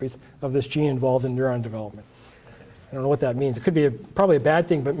 2 copies of this gene involved in neuron development. I don't know what that means. It could be probably a bad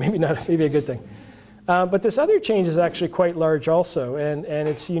thing, but maybe not, maybe a good thing. But this other change is actually quite large also, and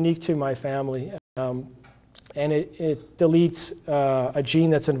it's unique to my family. And it deletes a gene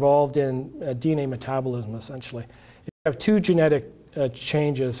that's involved in DNA metabolism, essentially. If you have 2 genetic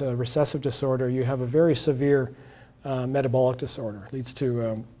changes, a recessive disorder, you have a very severe metabolic disorder. It leads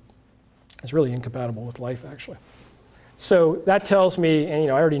to, it's really incompatible with life, actually. So that tells me, and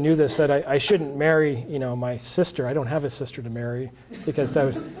I already knew this, that I shouldn't marry, my sister. I don't have a sister to marry because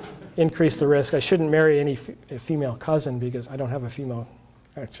that would increase the risk. I shouldn't marry any female cousin because I don't have a female,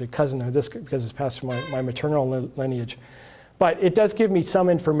 actually, cousin because it's passed from my maternal lineage. But it does give me some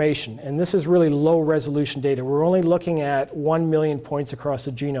information, and this is really low resolution data. We're only looking at 1 million points across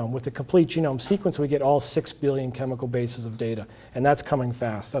the genome. With the complete genome sequence, we get all 6 billion chemical bases of data, and that's coming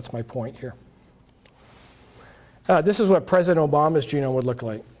fast. That's my point here. This is what President Obama's genome would look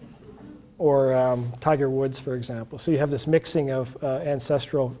like, or Tiger Woods, for example. So you have this mixing of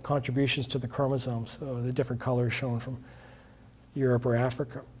ancestral contributions to the chromosomes, so the different colors shown from Europe or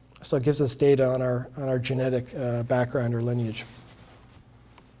Africa. So it gives us data on our genetic background or lineage.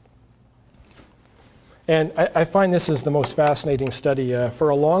 And I find this is the most fascinating study. For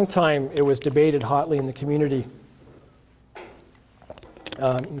a long time, it was debated hotly in the community,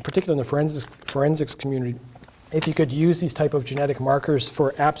 in particular in the forensics community, if you could use these type of genetic markers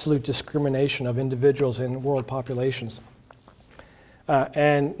for absolute discrimination of individuals in world populations.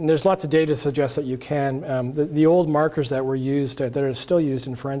 And there's lots of data to suggest that you can. The old markers that were used, that are still used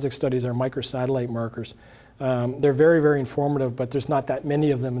in forensic studies, are microsatellite markers. They're very, very informative, but there's not that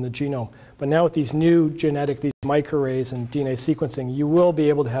many of them in the genome. But now with these new these microarrays and DNA sequencing, you will be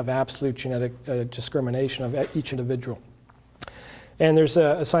able to have absolute genetic discrimination of each individual. And there's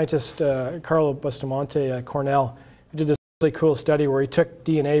a scientist, Carlo Bustamante at Cornell, who did this really cool study where he took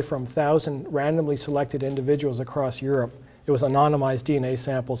DNA from 1,000 randomly selected individuals across Europe. It was anonymized DNA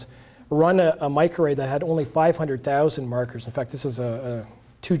samples. Run a microarray that had only 500,000 markers. In fact, this is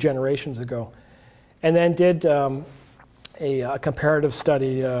 2 generations ago. And then did a comparative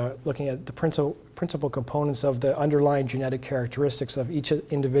study looking at the principal components of the underlying genetic characteristics of each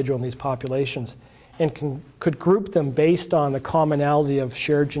individual in these populations, and could group them based on the commonality of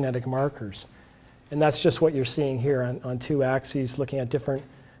shared genetic markers. And that's just what you're seeing here on 2 axes, looking at different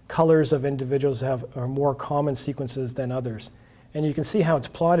colors of individuals that have more common sequences than others. And you can see how it's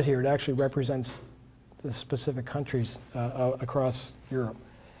plotted here. It actually represents the specific countries across Europe.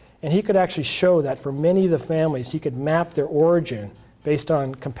 And he could actually show that for many of the families, he could map their origin based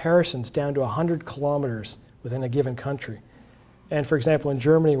on comparisons down to 100 kilometers within a given country. And for example, in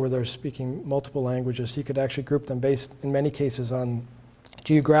Germany, where they're speaking multiple languages, you could actually group them based, in many cases, on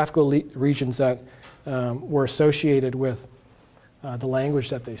geographical regions that were associated with the language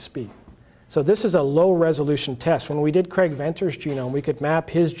that they speak. So this is a low-resolution test. When we did Craig Venter's genome, we could map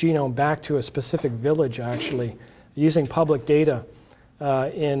his genome back to a specific village, actually, using public data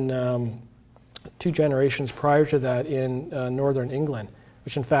in 2 generations prior to that in northern England,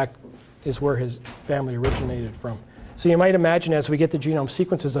 which in fact is where his family originated from. So you might imagine, as we get the genome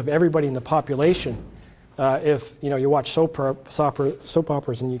sequences of everybody in the population, if you watch soap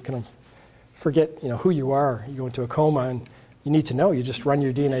operas and you kind of forget who you are, you go into a coma and you need to know, you just run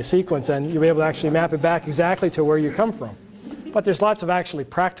your DNA sequence and you'll be able to actually map it back exactly to where you come from. But there's lots of actually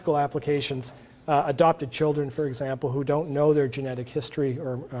practical applications. Adopted children, for example, who don't know their genetic history,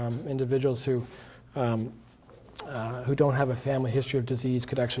 or individuals who don't have a family history of disease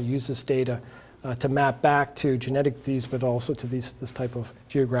could actually use this data to map back to genetic disease, but also to this type of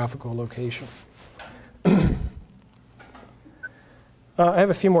geographical location. I have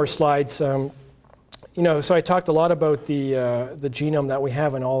a few more slides. So I talked a lot about the genome that we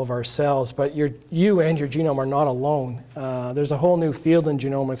have in all of our cells, but you and your genome are not alone. There's a whole new field in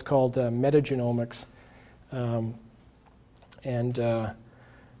genomics called metagenomics, and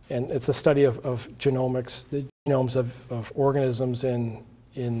it's a study of genomics, the genomes of organisms in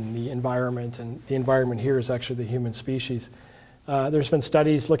the environment, and the environment here is actually the human species. There's been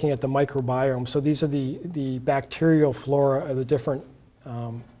studies looking at the microbiome. So these are the bacterial flora of the different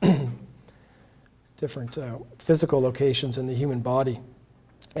physical locations in the human body.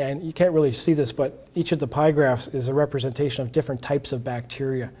 And you can't really see this, but each of the pie graphs is a representation of different types of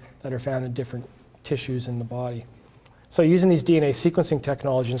bacteria that are found in different tissues in the body. So using these DNA sequencing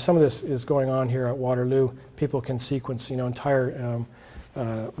technology, and some of this is going on here at Waterloo, people can sequence entire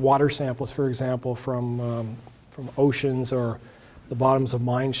water samples, for example, from oceans or the bottoms of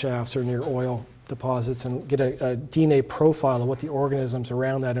mine shafts or near oil deposits, and get a DNA profile of what the organisms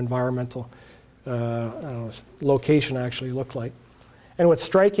around that environmental location actually look like. And what's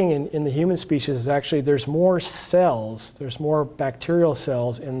striking in the human species is actually there's more cells, there's more bacterial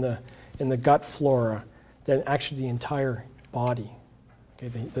cells in the gut flora than actually the entire body, okay,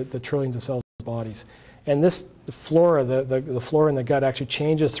 the trillions of cells in bodies. And the flora in the gut actually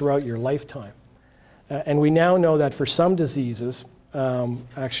changes throughout your lifetime. And we now know that for some diseases, Crohn's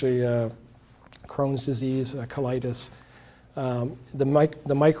disease, colitis, the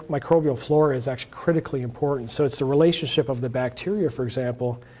microbial flora is actually critically important. So it's the relationship of the bacteria, for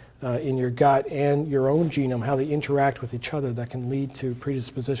example, in your gut and your own genome, how they interact with each other, that can lead to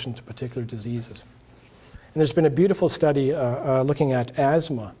predisposition to particular diseases. And there's been a beautiful study looking at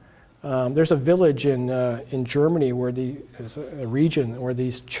asthma. There's a village in Germany where there's a region where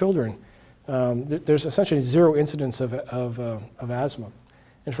these children, there's essentially 0 incidence of asthma.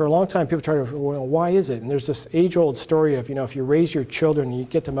 And for a long time, people try to, well, why is it? And there's this age-old story of, if you raise your children, you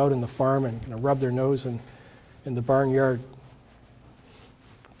get them out in the farm and rub their nose in the barnyard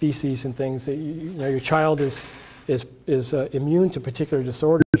feces and things, that your child is immune to particular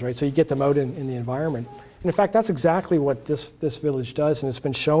disorders, right? So you get them out in the environment. And in fact, that's exactly what this village does, and it's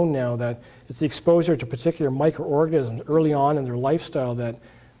been shown now that it's the exposure to particular microorganisms early on in their lifestyle that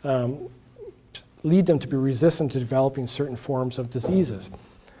lead them to be resistant to developing certain forms of diseases.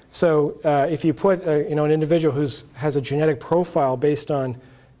 So if you put an individual who has a genetic profile based on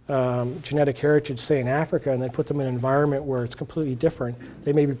genetic heritage, say in Africa, and then put them in an environment where it's completely different,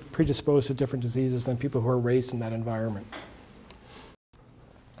 they may be predisposed to different diseases than people who are raised in that environment.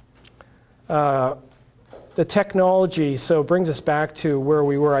 The technology, so brings us back to where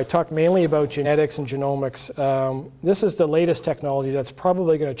we were. I talked mainly about genetics and genomics. This is the latest technology that's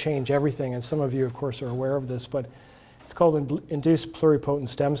probably going to change everything, and some of you, of course, are aware of this, but it's called induced pluripotent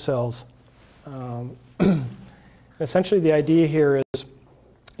stem cells. Essentially, the idea here is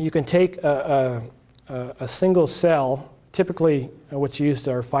you can take a single cell. Typically, what's used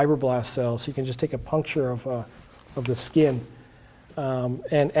are fibroblast cells. So you can just take a puncture of the skin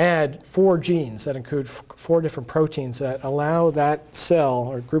and add 4 genes that include 4 different proteins that allow that cell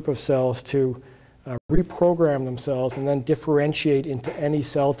or group of cells to reprogram themselves and then differentiate into any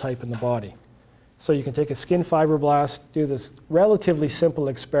cell type in the body. So you can take a skin fibroblast, do this relatively simple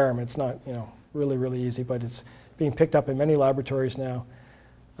experiment. It's not really, really easy, but it's being picked up in many laboratories now.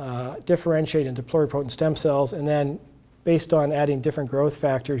 Differentiate into pluripotent stem cells, and then based on adding different growth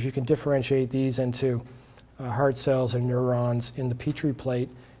factors, you can differentiate these into heart cells and neurons in the Petri plate,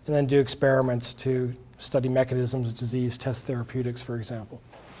 and then do experiments to study mechanisms of disease, test therapeutics, for example.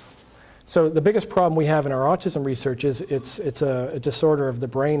 So the biggest problem we have in our autism research is it's a disorder of the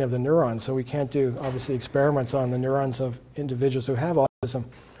brain of the neurons. So we can't do, obviously, experiments on the neurons of individuals who have autism.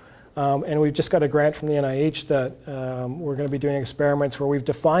 And we've just got a grant from the NIH that we're going to be doing experiments where we've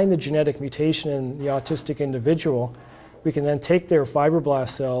defined the genetic mutation in the autistic individual. We can then take their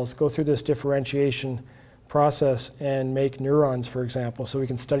fibroblast cells, go through this differentiation process, and make neurons, for example, so we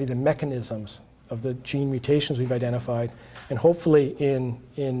can study the mechanisms of the gene mutations we've identified, and hopefully in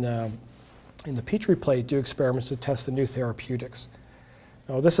the Petri plate do experiments to test the new therapeutics.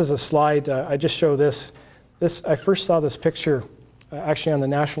 Now, this is a slide. I just show this. I first saw this picture actually on the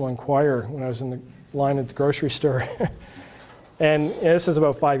National Enquirer when I was in the line at the grocery store. And this is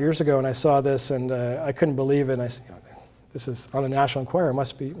about 5 years ago, and I saw this, and I couldn't believe it. And I said, this is on the National Enquirer. It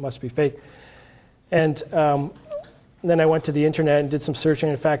must be fake. And then I went to the internet and did some searching.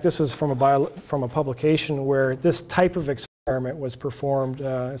 In fact, this was from a publication where this type of experiment was performed,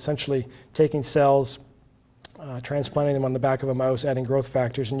 essentially taking cells, transplanting them on the back of a mouse, adding growth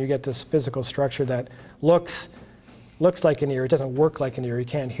factors, and you get this physical structure that looks like an ear. It doesn't work like an ear. You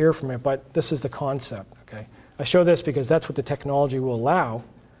can't hear from it, but this is the concept. Okay, I show this because that's what the technology will allow,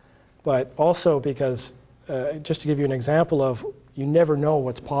 but also because, just to give you an example of, you never know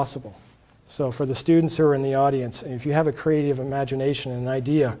what's possible. So for the students who are in the audience, if you have a creative imagination and an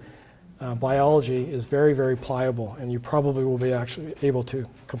idea, biology is very, very pliable, and you probably will be actually able to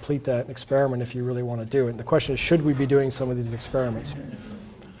complete that experiment if you really want to do it. And the question is, should we be doing some of these experiments?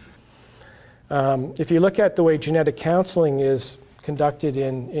 If you look at the way genetic counseling is conducted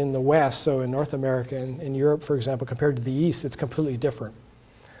in the West, so in North America and in Europe, for example, compared to the East, it's completely different.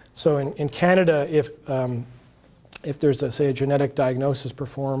 So in Canada, if there's, say, a genetic diagnosis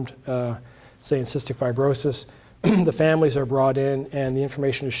performed, say in cystic fibrosis, the families are brought in and the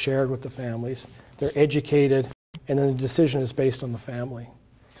information is shared with the families. They're educated, and then the decision is based on the family.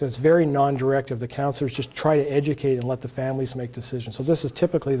 So it's very non-directive. The counselors just try to educate and let the families make decisions. So this is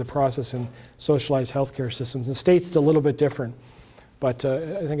typically the process in socialized healthcare systems. In the States, it's a little bit different, but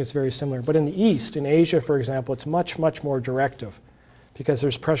I think it's very similar. But in the East, in Asia, for example, it's much, much more directive because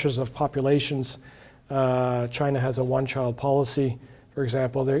there's pressures of populations. China has a one-child policy, for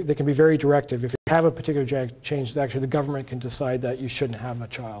example. They can be very directive. If you have a particular genetic change, actually the government can decide that you shouldn't have a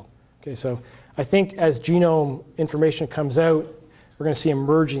child. Okay, so I think as genome information comes out, we're going to see a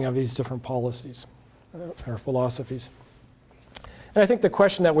merging of these different policies or philosophies. And I think the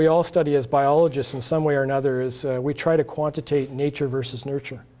question that we all study as biologists in some way or another is we try to quantitate nature versus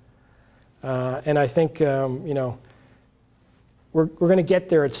nurture. And I think, we're going to get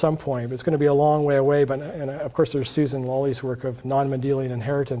there at some point, but it's going to be a long way away. And of course, there's Susan Lawley's work of non-Mendelian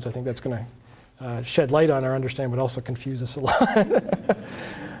inheritance. I think that's going to shed light on our understanding, but also confuse us a lot.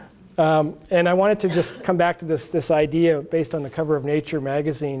 And I wanted to just come back to this idea based on the cover of Nature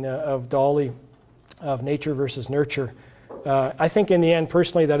magazine of Dolly, of nature versus nurture. I think in the end,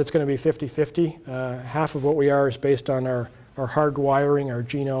 personally, that it's going to be 50-50. Half of what we are is based on our hard wiring, our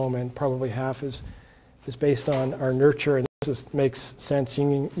genome, and probably half is based on our nurture. And this makes sense,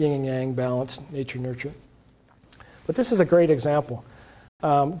 yin and yang balance, nature, nurture. But this is a great example.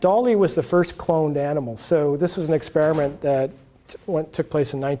 Dolly was the first cloned animal. So this was an experiment that took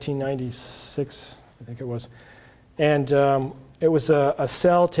place in 1996, I think it was. And it was a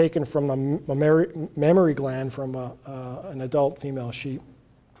cell taken from a mammary gland from an adult female sheep.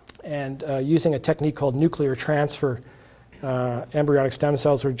 And using a technique called nuclear transfer, embryonic stem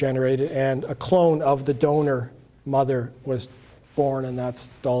cells were generated, and a clone of the donor mother was born, and that's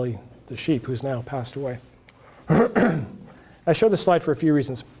Dolly the sheep, who's now passed away. I show this slide for a few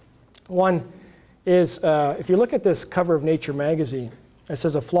reasons. One is, if you look at this cover of Nature magazine, it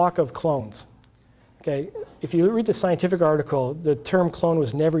says a flock of clones. Okay, if you read the scientific article, the term clone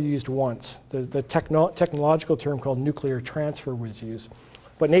was never used once. The technological term called nuclear transfer was used.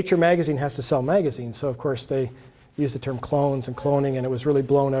 But Nature magazine has to sell magazines, so of course they used the term clones and cloning, and it was really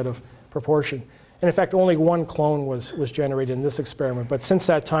blown out of proportion. And in fact, only one clone was generated in this experiment. But since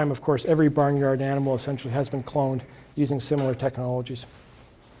that time, of course, every barnyard animal essentially has been cloned using similar technologies.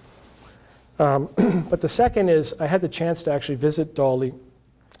 But the second is, I had the chance to actually visit Dolly.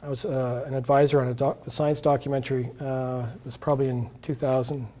 I was an advisor on a science documentary. It was probably in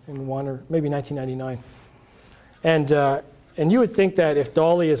 2001 or maybe 1999. And you would think that if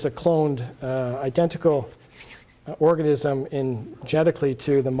Dolly is a cloned, identical organism genetically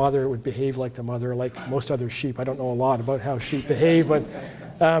to the mother, it would behave like the mother, like most other sheep. I don't know a lot about how sheep behave, but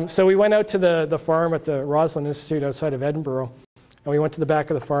so we went out to the farm at the Roslin Institute outside of Edinburgh, and we went to the back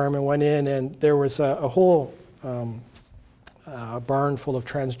of the farm and went in, and there was a whole barn full of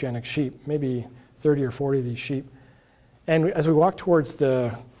transgenic sheep, maybe 30 or 40 of these sheep. And as we walked towards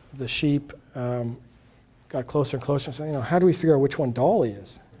the the sheep got closer and closer and said, how do we figure out which one Dolly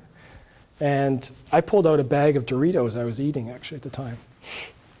is? And I pulled out a bag of Doritos I was eating, actually, at the time.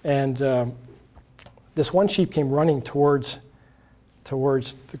 And this one sheep came running towards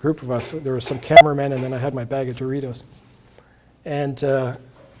the group of us. There were some cameramen, and then I had my bag of Doritos. And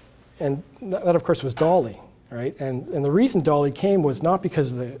that, of course, was Dolly, right? And the reason Dolly came was not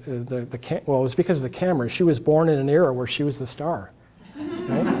because it was because of the camera. She was born in an era where she was the star.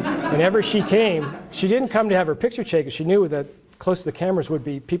 Right? Whenever she came, she didn't come to have her picture taken. She knew that close to the cameras would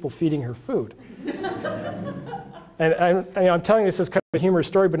be people feeding her food. And I'm telling this as kind of a humorous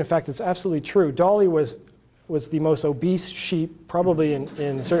story, but in fact, it's absolutely true. Dolly was the most obese sheep probably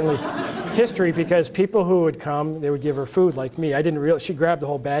in certainly history, because people who would come, they would give her food like me. I didn't realize, she grabbed the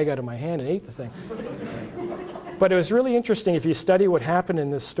whole bag out of my hand and ate the thing. But it was really interesting. If you study what happened in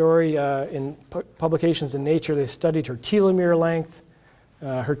this story in publications in Nature, they studied her telomere length.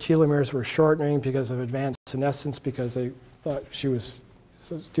 Her telomeres were shortening because of advanced senescence, because they thought she was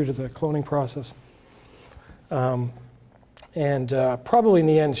due to the cloning process. Probably in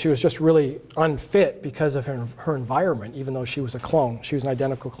the end, she was just really unfit because of her environment, even though she was a clone. She was an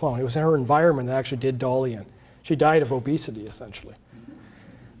identical clone. It was her environment that actually did Dolly in. She died of obesity, essentially.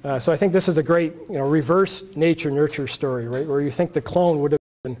 So I think this is a great reverse nature-nurture story, right, where you think the clone would have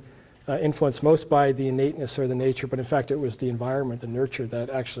been influenced most by the innateness or the nature, but in fact it was the environment, the nurture, that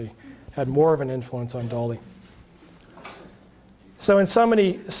actually had more of an influence on Dolly. So in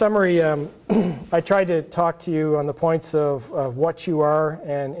summary, I tried to talk to you on the points of what you are,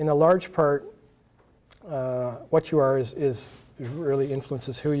 and in a large part, what you are is really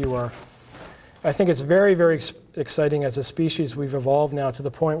influences who you are. I think it's very, very exciting as a species. We've evolved now to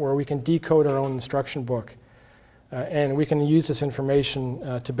the point where we can decode our own instruction book, and we can use this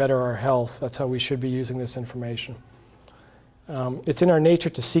information to better our health. That's how we should be using this information. It's in our nature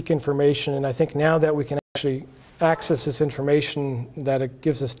to seek information, and I think now that we can actually access this information, that it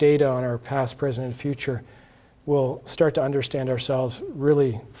gives us data on our past, present, and future, we'll start to understand ourselves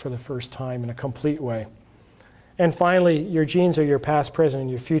really for the first time in a complete way. And finally, your genes are your past, present, and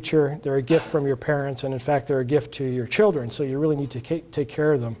your future. They're a gift from your parents, and in fact, they're a gift to your children, so you really need to take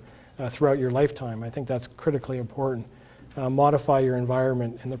care of them throughout your lifetime. I think that's critically important. Modify your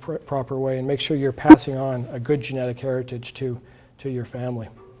environment in the proper way, and make sure you're passing on a good genetic heritage to your family.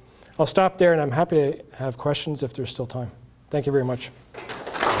 I'll stop there, and I'm happy to have questions if there's still time. Thank you very much.